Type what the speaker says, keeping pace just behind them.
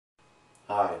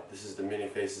Hi, this is the Many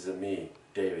Faces of Me,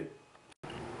 David.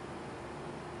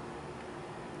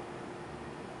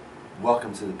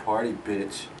 Welcome to the party,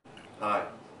 bitch. Hi,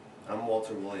 I'm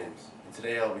Walter Williams, and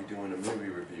today I'll be doing a movie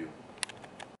review.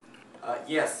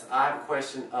 Yes, I have a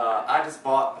question. I just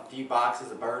bought a few boxes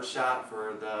of birdshot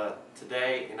for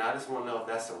today, and I just want to know if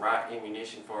that's the right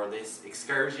ammunition for this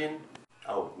excursion.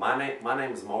 Oh, my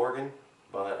name is Morgan,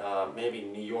 but maybe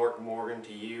New York Morgan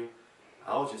to you.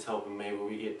 I was just hoping maybe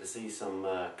we get to see some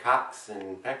cocks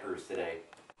and peckers today.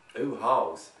 Ooh,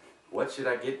 hogs. What should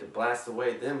I get to blast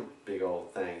away them big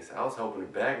old things? I was hoping to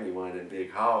bag me one of them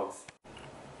big hogs.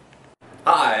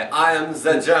 Hi, I am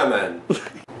the German.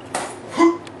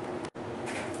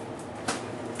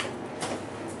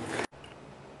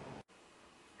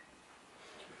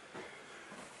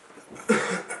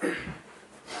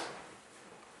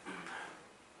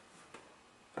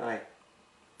 Hi.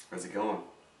 How's it going?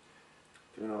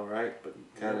 Doing alright, but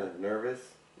kind of nervous.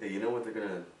 Hey, you know what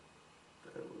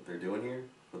they're doing here?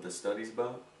 What the study's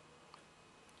about?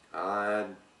 I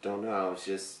don't know. I was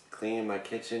just cleaning my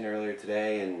kitchen earlier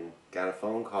today and got a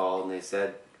phone call and they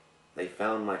said they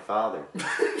found my father.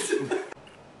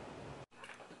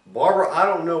 Barbara, I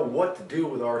don't know what to do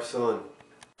with our son.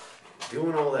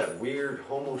 Doing all that weird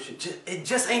homo shit, it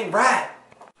just ain't right.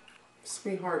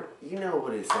 Sweetheart, you know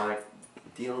what it's like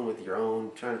dealing with your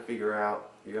own, trying to figure out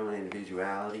your own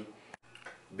individuality.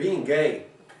 Being gay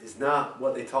is not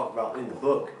what they talk about in the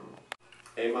book.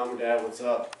 Hey, Mom and Dad, what's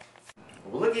up?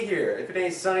 Well, looky here. If it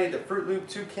ain't Sonny the Fruit Loop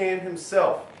Toucan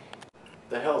himself.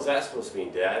 The hell's that supposed to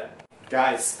mean, Dad?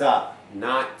 Guys, stop.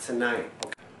 Not tonight.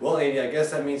 Well, Andy, I guess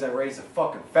that means I raised a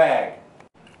fucking fag.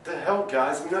 What the hell,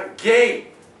 guys? I'm not gay!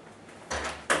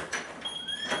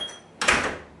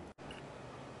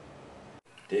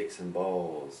 Dicks and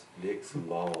balls. Dicks and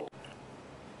balls.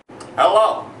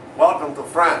 Hello! Welcome to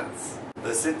France,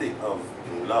 the city of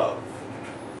love.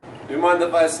 Do you mind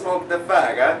if I smoke the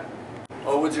fag, eh?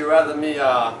 Or would you rather me,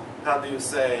 how do you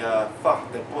say,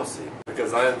 fuck the pussy?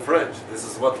 Because I am French, this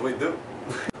is what we do.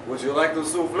 Would you like the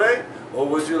souffle, or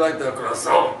would you like the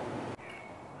croissant?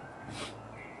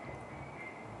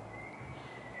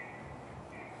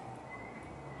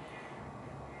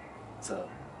 What's up?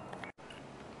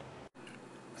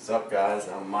 What's up, guys?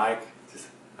 I'm Mike.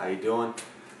 How you doing?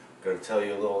 Gotta tell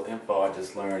you a little info I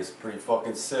just learned. It's pretty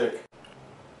fucking sick.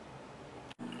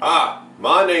 Hi,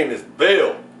 my name is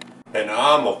Bill, and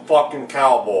I'm a fucking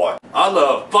cowboy. I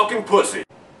love fucking pussy.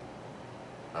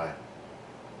 Hi.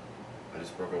 I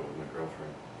just broke up with my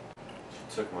girlfriend.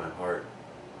 She took my heart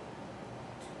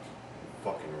and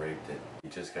fucking raped it.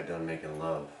 We just got done making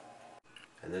love.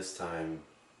 And this time,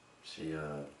 she,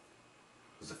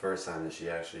 was the first time that she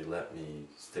actually let me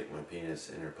stick my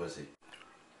penis in her pussy.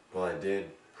 Well, I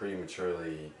did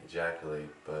prematurely ejaculate,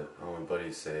 but all my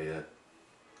buddies say that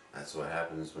that's what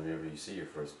happens whenever you see your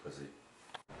first pussy.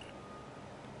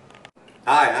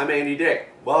 Hi, I'm Andy Dick.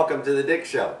 Welcome to the Dick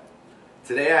Show.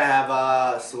 Today I have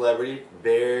a celebrity,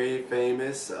 very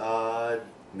famous,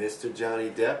 Mr.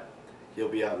 Johnny Depp. He'll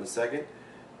be out in a second.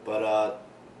 But,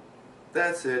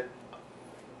 that's it.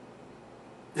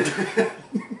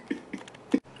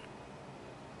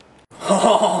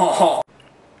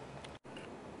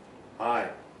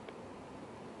 Hi,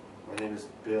 my name is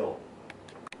Bill,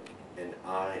 and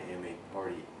I am a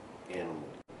party animal.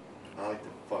 I like to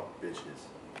fuck bitches,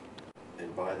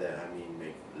 and by that I mean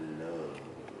make love.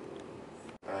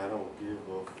 I don't give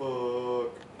a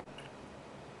fuck.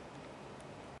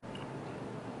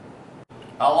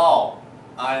 Hello,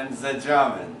 I'm the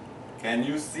German. Can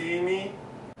you see me?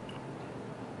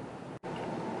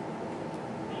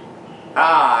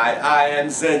 Hi, I am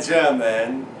the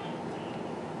German.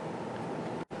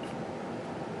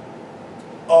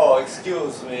 Oh,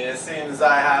 excuse me, it seems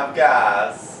I have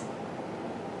gas.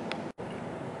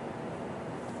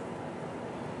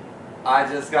 I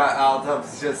just got out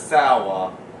of the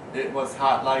shower. It was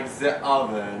hot like the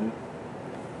oven.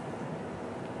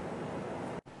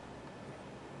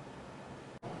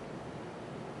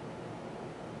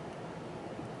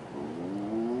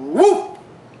 Woof!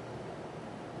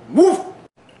 Woof!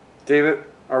 David,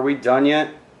 are we done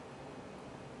yet?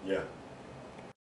 Yeah.